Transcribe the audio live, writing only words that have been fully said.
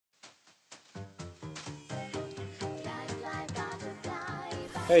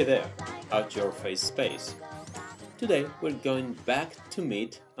Hey there, out your phase space. Today we're going back to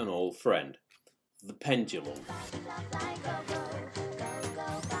meet an old friend, the pendulum.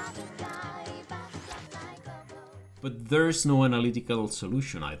 But there's no analytical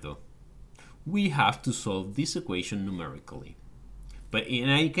solution either. We have to solve this equation numerically. But in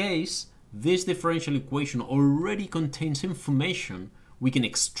any case, this differential equation already contains information we can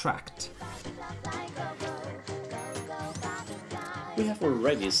extract. We have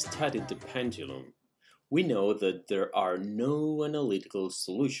already studied the pendulum. We know that there are no analytical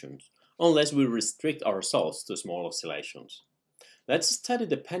solutions unless we restrict ourselves to small oscillations. Let's study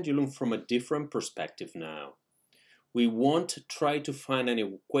the pendulum from a different perspective now. We won't try to find an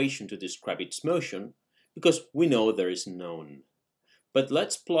equation to describe its motion because we know there is none. But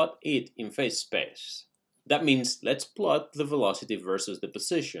let's plot it in phase space. That means let's plot the velocity versus the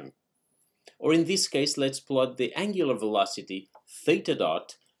position. Or in this case, let's plot the angular velocity theta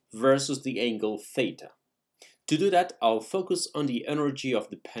dot versus the angle theta. To do that, I'll focus on the energy of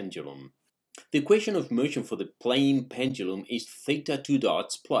the pendulum. The equation of motion for the plane pendulum is theta 2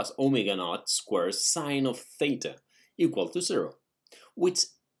 dots plus omega naught squared sine of theta equal to 0, which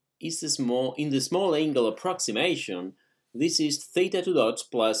is in the small angle approximation, this is theta 2 dots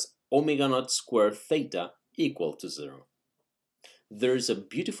plus omega naught squared theta equal to 0. There is a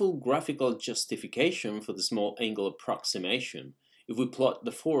beautiful graphical justification for the small angle approximation. If we plot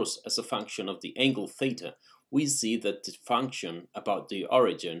the force as a function of the angle theta, we see that the function about the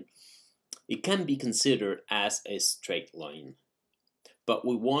origin, it can be considered as a straight line. But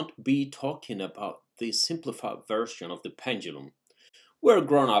we won't be talking about the simplified version of the pendulum. We're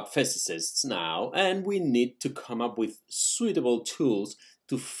grown-up physicists now, and we need to come up with suitable tools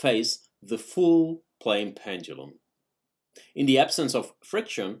to face the full plane pendulum. In the absence of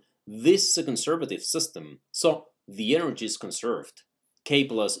friction, this is a conservative system, so the energy is conserved. K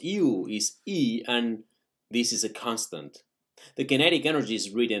plus U is E, and this is a constant. The kinetic energy is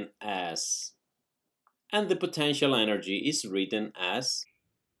written as, and the potential energy is written as.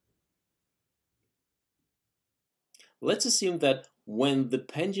 Let's assume that when the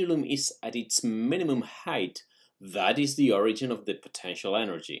pendulum is at its minimum height, that is the origin of the potential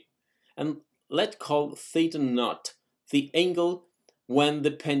energy. And let's call theta naught the angle when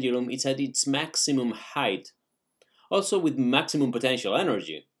the pendulum is at its maximum height, also with maximum potential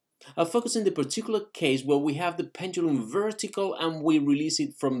energy. I'll focus in the particular case where we have the pendulum vertical and we release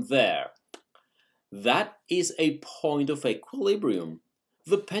it from there. That is a point of equilibrium.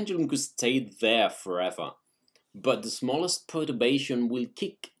 The pendulum could stay there forever, but the smallest perturbation will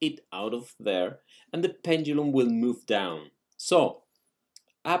kick it out of there and the pendulum will move down. So,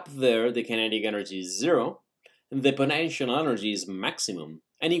 up there the kinetic energy is 0, and the potential energy is maximum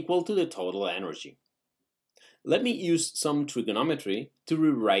and equal to the total energy. Let me use some trigonometry to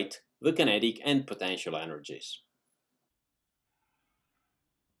rewrite the kinetic and potential energies.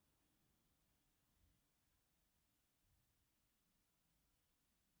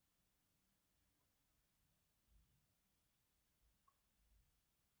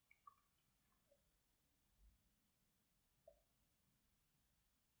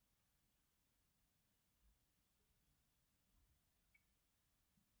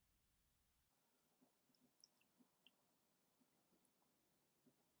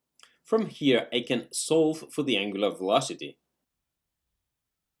 From here, I can solve for the angular velocity.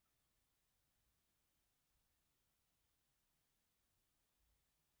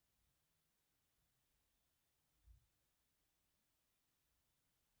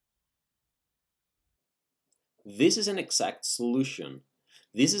 This is an exact solution.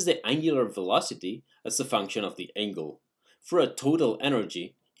 This is the angular velocity as a function of the angle, for a total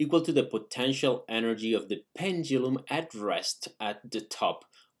energy equal to the potential energy of the pendulum at rest at the top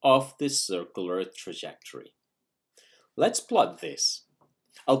of the circular trajectory. Let's plot this.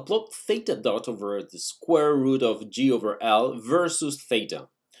 I'll plot theta dot over the square root of g over L versus theta,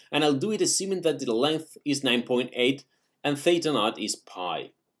 and I'll do it assuming that the length is 9.8 and theta naught is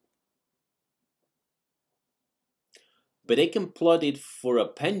pi. But I can plot it for a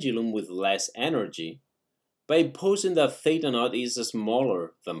pendulum with less energy by imposing that theta naught is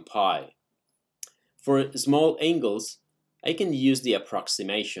smaller than pi. For small angles, I can use the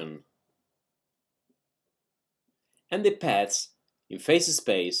approximation. And the paths in phase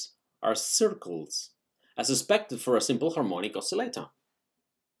space are circles, as expected for a simple harmonic oscillator.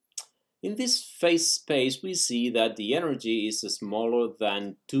 In this phase space, we see that the energy is smaller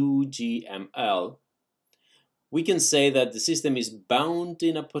than 2gml. We can say that the system is bound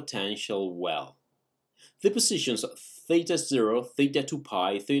in a potential well. The positions theta 0, theta 2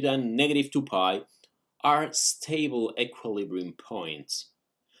 pi, theta negative 2 pi are stable equilibrium points.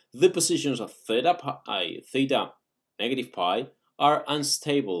 The positions of theta pi, theta negative pi are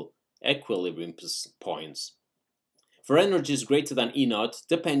unstable equilibrium points. For energies greater than E0,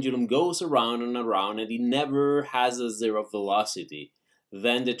 the pendulum goes around and around and it never has a zero velocity.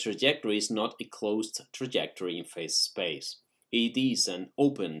 Then the trajectory is not a closed trajectory in phase space. It is an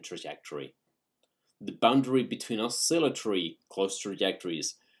open trajectory. The boundary between oscillatory closed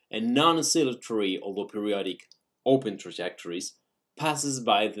trajectories and non-oscillatory, although periodic, open trajectories passes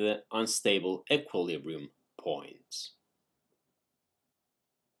by the unstable equilibrium points.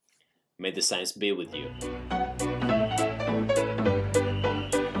 May the science be with you.